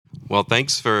Well,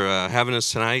 thanks for having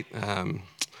us tonight.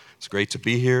 It's great to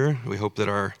be here. We hope that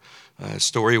our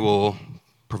story will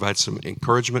provide some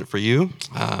encouragement for you.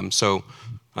 So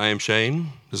I am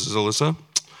Shane. This is Alissa.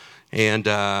 And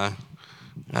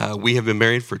we have been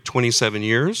married for 27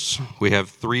 years. We have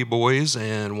 3 boys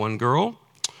and 1 girl.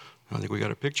 I think we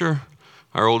got a picture.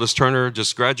 Our oldest, Turner,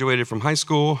 just graduated from high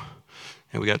school.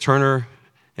 And we got Turner,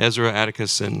 Ezra,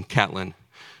 Atticus, and Catlin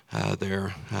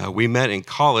there. We met in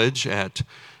college at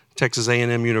Texas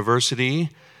A&M University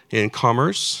in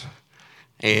Commerce.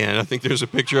 And I think there's a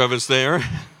picture of us there.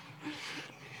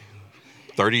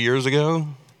 30 years ago.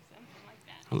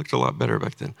 I looked a lot better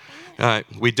back then.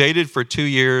 We dated for 2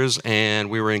 years, and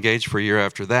we were engaged for a year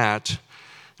after that.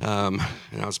 And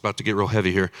I was about to get real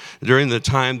heavy here. During the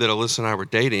time that Alissa and I were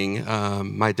dating,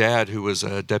 my dad, who was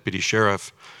a deputy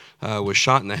sheriff, was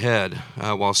shot in the head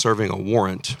while serving a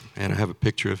warrant. And I have a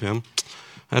picture of him.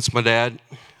 That's my dad.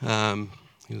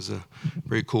 He was a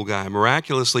very cool guy.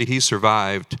 Miraculously, he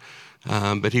survived,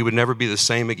 but he would never be the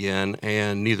same again,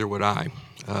 and neither would I.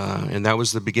 And that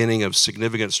was the beginning of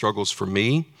significant struggles for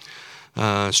me,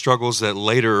 struggles that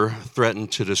later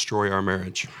threatened to destroy our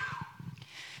marriage.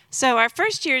 So our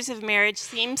first years of marriage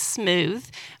seemed smooth.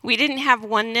 We didn't have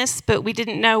oneness, but we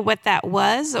didn't know what that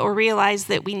was or realize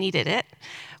that we needed it.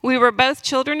 We were both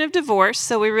children of divorce,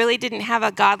 so we really didn't have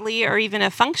a godly or even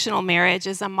a functional marriage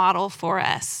as a model for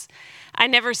us. I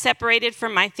never separated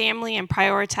from my family and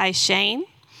prioritized Shane.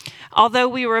 Although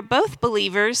we were both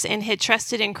believers and had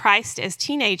trusted in Christ as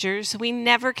teenagers, we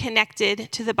never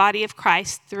connected to the body of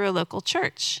Christ through a local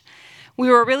church. We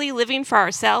were really living for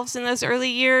ourselves in those early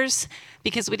years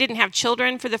because we didn't have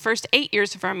children for the first 8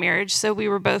 years of our marriage, so we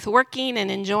were both working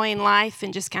and enjoying life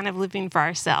and just kind of living for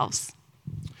ourselves.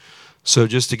 So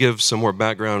just to give some more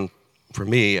background for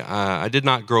me, I did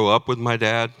not grow up with my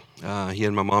dad. He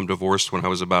and my mom divorced when I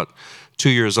was about 2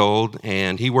 years old,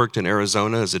 and he worked in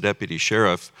Arizona as a deputy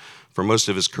sheriff for most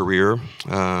of his career.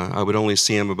 I would only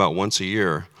see him about once a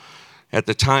year. At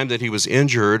the time that he was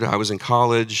injured, I was in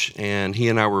college, and he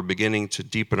and I were beginning to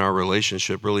deepen our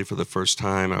relationship really for the first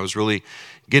time. I was really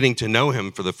getting to know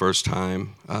him for the first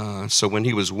time. So when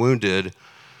he was wounded,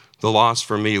 the loss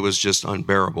for me was just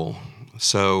unbearable.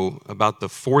 So about the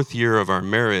 4th year of our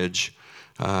marriage,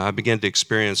 I began to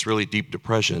experience really deep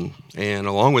depression. And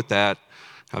along with that,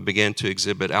 I began to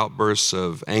exhibit outbursts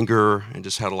of anger and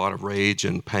just had a lot of rage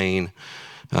and pain.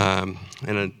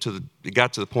 It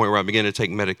got to the point where I began to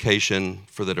take medication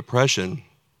for the depression.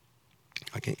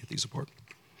 I can't get these apart.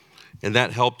 And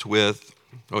that helped with,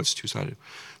 it's two-sided.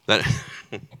 That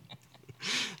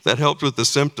helped with the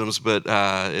symptoms, but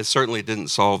it certainly didn't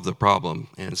solve the problem.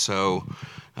 And so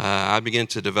I began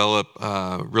to develop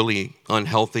really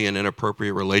unhealthy and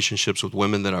inappropriate relationships with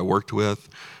women that I worked with.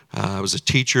 I was a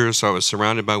teacher, so I was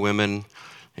surrounded by women,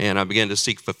 and I began to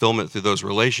seek fulfillment through those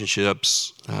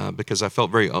relationships because I felt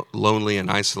very lonely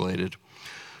and isolated.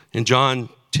 In John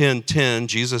 10:10,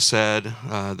 Jesus said,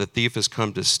 "The thief has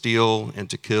come to steal and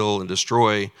to kill and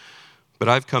destroy, but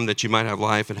I've come that you might have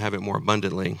life and have it more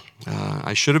abundantly."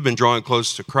 I should have been drawing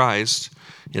close to Christ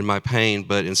in my pain,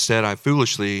 but instead I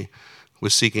foolishly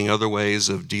was seeking other ways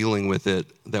of dealing with it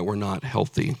that were not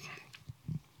healthy.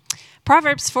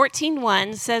 Proverbs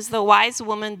 14:1 says, "The wise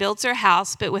woman builds her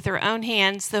house, but with her own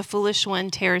hands the foolish one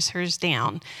tears hers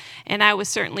down." And I was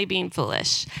certainly being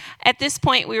foolish. At this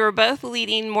point, we were both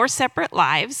leading more separate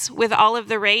lives. With all of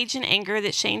the rage and anger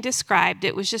that Shane described,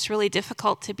 it was just really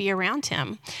difficult to be around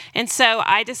him. And so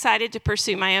I decided to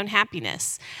pursue my own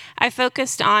happiness. I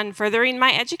focused on furthering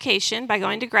my education by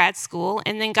going to grad school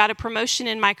and then got a promotion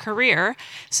in my career.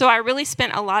 So I really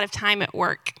spent a lot of time at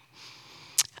work.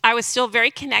 I was still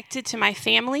very connected to my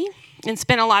family and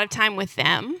spent a lot of time with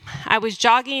them. I was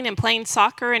jogging and playing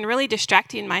soccer and really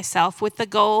distracting myself with the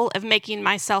goal of making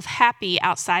myself happy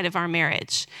outside of our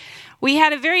marriage. We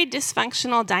had a very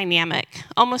dysfunctional dynamic,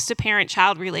 almost a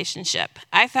parent-child relationship.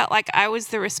 I felt like I was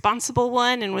the responsible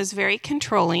one and was very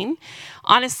controlling.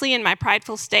 Honestly, in my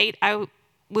prideful state, I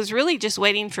was really just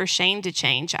waiting for Shane to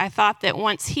change. I thought that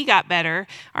once he got better,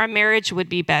 our marriage would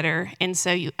be better, and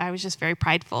so I was just very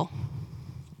prideful.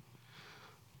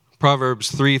 Proverbs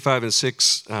 3, 5, and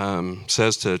 6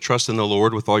 says to trust in the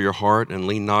Lord with all your heart and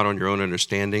lean not on your own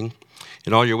understanding.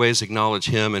 In all your ways acknowledge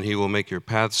him, and he will make your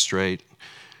paths straight.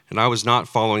 And I was not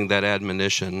following that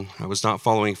admonition. I was not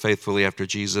following faithfully after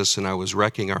Jesus, and I was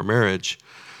wrecking our marriage.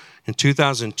 In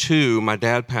 2002, my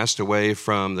dad passed away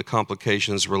from the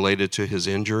complications related to his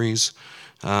injuries.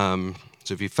 So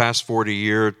if you fast forward a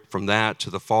year from that to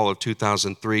the fall of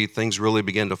 2003, things really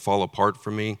began to fall apart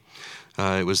for me.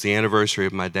 It was the anniversary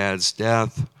of my dad's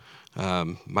death.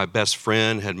 My best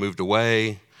friend had moved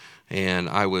away, and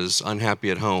I was unhappy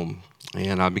at home.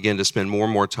 And I began to spend more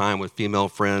and more time with female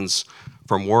friends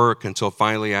from work until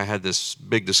finally I had this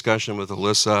big discussion with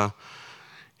Alissa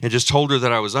and just told her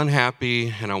that I was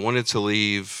unhappy and I wanted to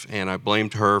leave, and I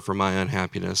blamed her for my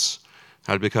unhappiness.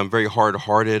 I'd become very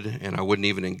hard-hearted, and I wouldn't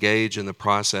even engage in the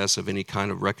process of any kind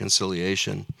of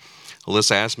reconciliation.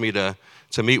 Alissa asked me to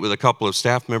meet with a couple of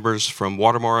staff members from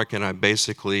Watermark, and I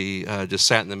basically just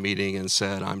sat in the meeting and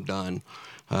said, I'm done.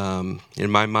 In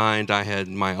my mind, I had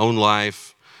my own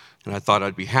life, and I thought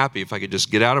I'd be happy if I could just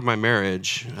get out of my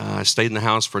marriage. I stayed in the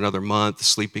house for another month,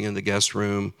 sleeping in the guest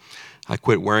room. I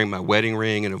quit wearing my wedding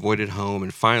ring and avoided home,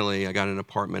 and finally I got an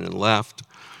apartment and left.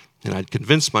 And I'd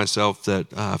convinced myself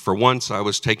that for once I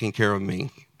was taking care of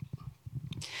me.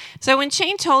 So when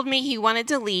Shane told me he wanted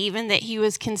to leave and that he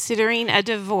was considering a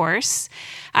divorce,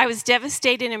 I was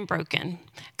devastated and broken.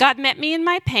 God met me in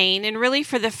my pain, and really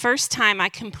for the first time, I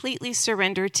completely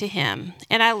surrendered to him.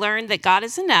 And I learned that God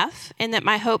is enough and that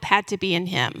my hope had to be in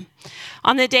him.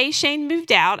 On the day Shane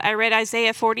moved out, I read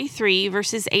Isaiah 43,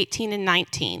 verses 18 and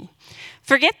 19.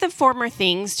 Forget the former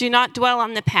things, do not dwell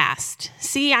on the past.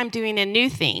 See, I'm doing a new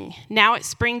thing. Now it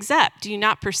springs up. Do you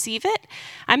not perceive it?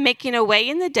 I'm making a way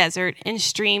in the desert and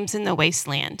streams in the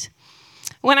wasteland.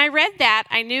 When I read that,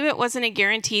 I knew it wasn't a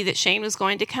guarantee that Shane was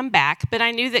going to come back, but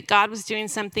I knew that God was doing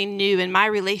something new in my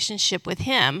relationship with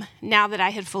him now that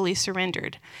I had fully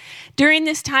surrendered. During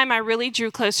this time, I really drew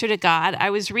closer to God.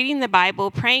 I was reading the Bible,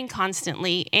 praying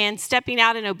constantly, and stepping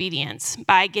out in obedience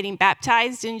by getting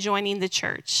baptized and joining the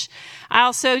church. I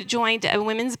also joined a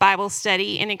women's Bible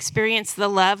study and experienced the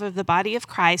love of the body of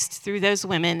Christ through those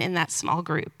women in that small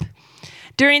group.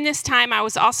 During this time, I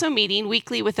was also meeting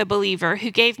weekly with a believer who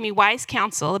gave me wise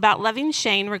counsel about loving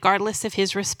Shane regardless of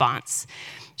his response.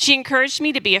 She encouraged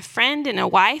me to be a friend and a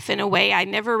wife in a way I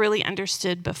never really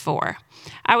understood before.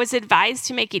 I was advised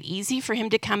to make it easy for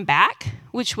him to come back,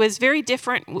 which was very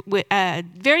different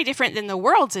than the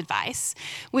world's advice,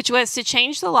 which was to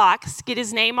change the locks, get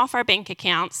his name off our bank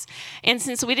accounts, and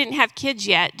since we didn't have kids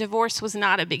yet, divorce was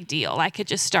not a big deal. I could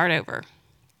just start over.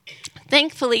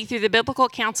 Thankfully, through the biblical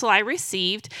counsel I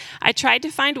received, I tried to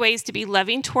find ways to be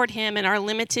loving toward him in our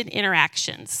limited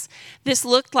interactions. This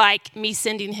looked like me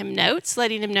sending him notes,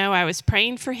 letting him know I was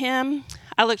praying for him.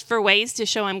 I looked for ways to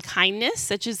show him kindness,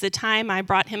 such as the time I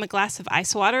brought him a glass of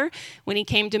ice water when he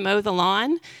came to mow the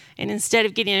lawn, and instead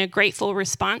of getting a grateful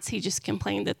response, he just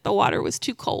complained that the water was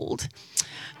too cold.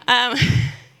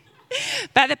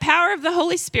 By the power of the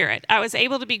Holy Spirit, I was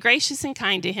able to be gracious and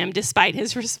kind to him despite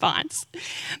his response.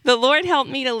 The Lord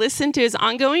helped me to listen to his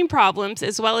ongoing problems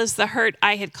as well as the hurt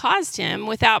I had caused him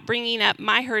without bringing up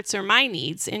my hurts or my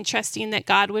needs, and trusting that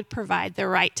God would provide the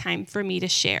right time for me to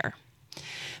share.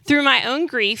 Through my own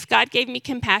grief, God gave me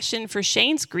compassion for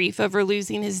Shane's grief over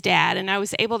losing his dad, and I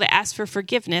was able to ask for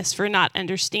forgiveness for not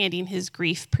understanding his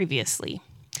grief previously.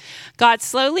 God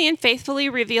slowly and faithfully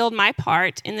revealed my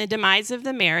part in the demise of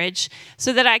the marriage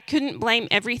so that I couldn't blame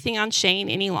everything on Shane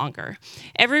any longer.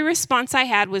 Every response I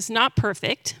had was not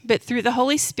perfect, but through the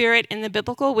Holy Spirit and the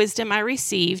biblical wisdom I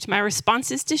received, my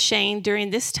responses to Shane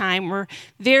during this time were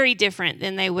very different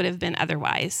than they would have been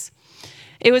otherwise.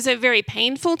 It was a very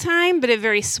painful time, but a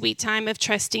very sweet time of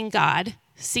trusting God,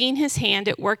 seeing his hand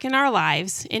at work in our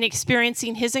lives, and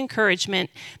experiencing his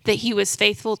encouragement that he was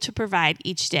faithful to provide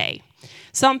each day.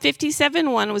 Psalm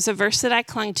 57:1 was a verse that I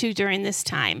clung to during this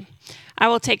time. I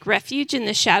will take refuge in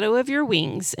the shadow of your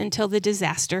wings until the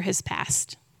disaster has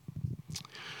passed.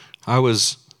 I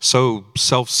was so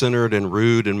self-centered and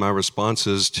rude in my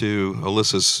responses to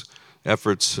Alyssa's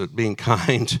efforts at being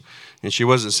kind, and she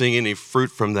wasn't seeing any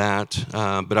fruit from that,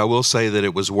 but I will say that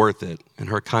it was worth it, and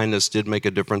her kindness did make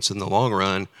a difference in the long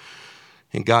run,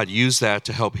 and God used that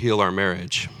to help heal our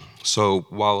marriage. So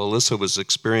while Alissa was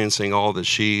experiencing all that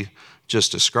she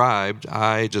just described,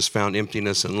 I just found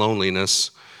emptiness and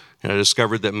loneliness, and I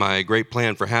discovered that my great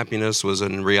plan for happiness was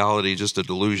in reality just a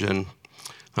delusion.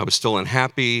 I was still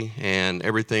unhappy, and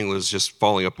everything was just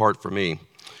falling apart for me.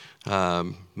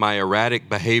 My erratic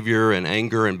behavior and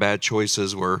anger and bad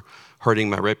choices were hurting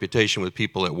my reputation with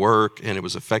people at work, and it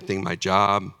was affecting my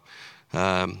job.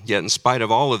 Yet in spite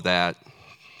of all of that,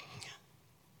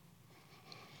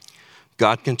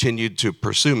 God continued to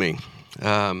pursue me.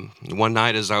 One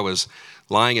night as I was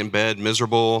lying in bed,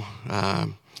 miserable,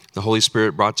 the Holy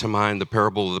Spirit brought to mind the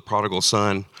parable of the prodigal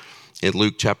son in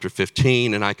Luke chapter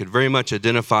 15, and I could very much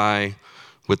identify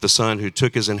with the son who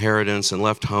took his inheritance and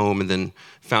left home and then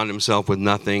found himself with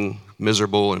nothing,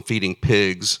 miserable and feeding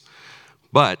pigs.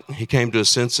 But he came to his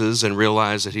senses and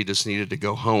realized that he just needed to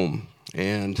go home.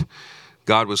 And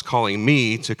God was calling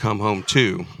me to come home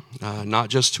too, not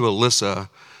just to Alissa,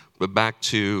 but back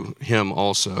to him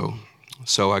also.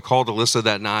 So I called Alissa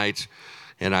that night,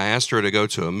 and I asked her to go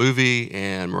to a movie,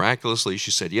 and miraculously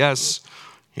she said yes,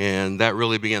 and that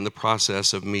really began the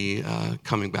process of me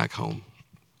coming back home.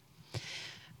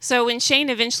 So when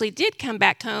Shane eventually did come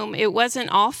back home, it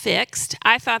wasn't all fixed.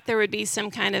 I thought there would be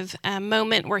some kind of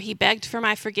moment where he begged for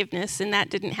my forgiveness, and that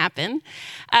didn't happen.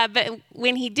 But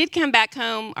when he did come back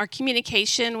home, our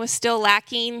communication was still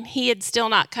lacking. He had still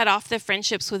not cut off the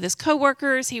friendships with his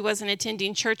coworkers. He wasn't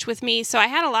attending church with me. So I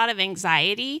had a lot of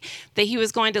anxiety that he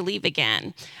was going to leave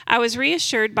again. I was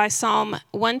reassured by Psalm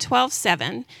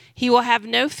 112:7. He will have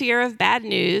no fear of bad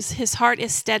news. His heart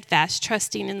is steadfast,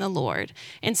 trusting in the Lord.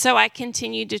 And so I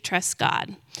continued to trust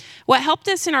God. What helped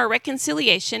us in our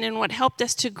reconciliation and what helped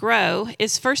us to grow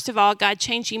is, first of all, God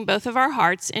changing both of our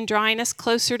hearts and drawing us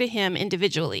closer to Him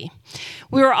individually.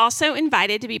 We were also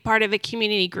invited to be part of a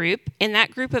community group, and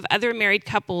that group of other married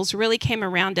couples really came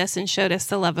around us and showed us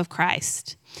the love of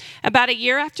Christ. About a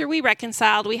year after we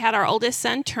reconciled, we had our oldest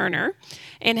son, Turner,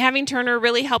 and having Turner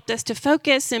really helped us to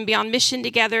focus and be on mission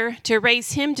together to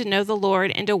raise him to know the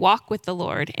Lord and to walk with the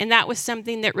Lord. And that was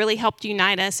something that really helped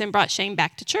unite us and brought Shane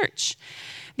back to church.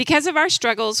 Because of our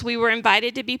struggles, we were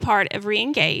invited to be part of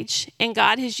Reengage, and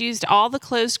God has used all the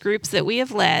closed groups that we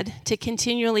have led to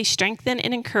continually strengthen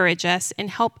and encourage us and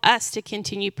help us to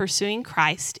continue pursuing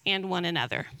Christ and one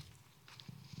another.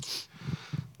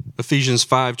 Ephesians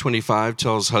 5:25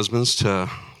 tells husbands to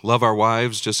love our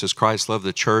wives just as Christ loved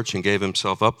the church and gave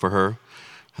himself up for her.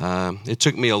 It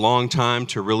took me a long time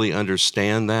to really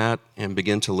understand that and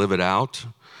begin to live it out.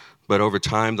 But over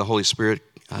time, the Holy Spirit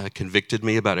convicted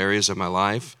me about areas of my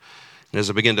life. And as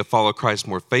I began to follow Christ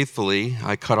more faithfully,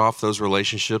 I cut off those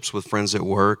relationships with friends at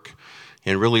work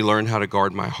and really learned how to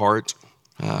guard my heart.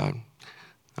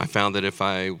 I found that if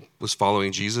I was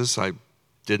following Jesus, I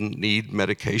didn't need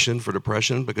medication for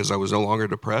depression because I was no longer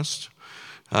depressed.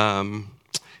 And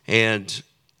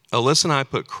Alissa and I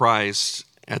put Christ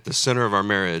at the center of our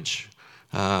marriage,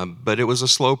 but it was a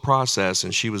slow process,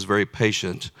 and she was very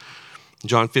patient.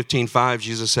 John 15:5,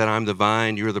 Jesus said, I'm the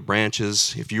vine, you are the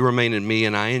branches. If you remain in me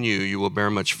and I in you, you will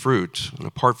bear much fruit. And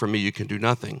apart from me, you can do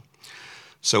nothing.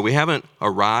 So we haven't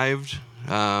arrived,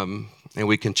 and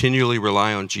we continually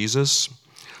rely on Jesus.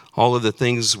 All of the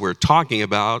things we're talking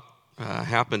about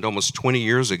happened almost 20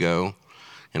 years ago.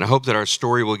 And I hope that our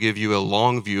story will give you a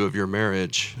long view of your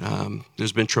marriage.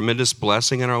 There's been tremendous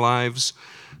blessing in our lives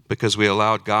because we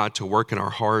allowed God to work in our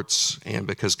hearts and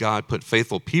because God put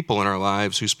faithful people in our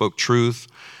lives who spoke truth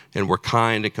and were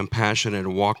kind and compassionate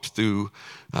and walked through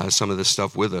some of this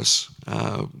stuff with us.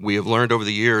 We have learned over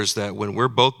the years that when we're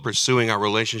both pursuing our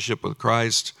relationship with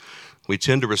Christ, we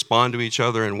tend to respond to each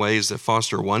other in ways that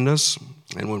foster oneness.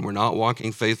 And when we're not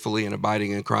walking faithfully and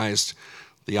abiding in Christ,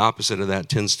 the opposite of that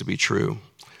tends to be true.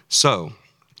 So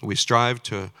we strive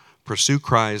to pursue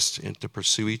Christ and to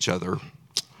pursue each other.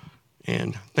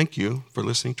 And thank you for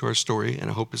listening to our story,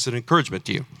 and I hope it's an encouragement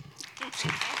to you.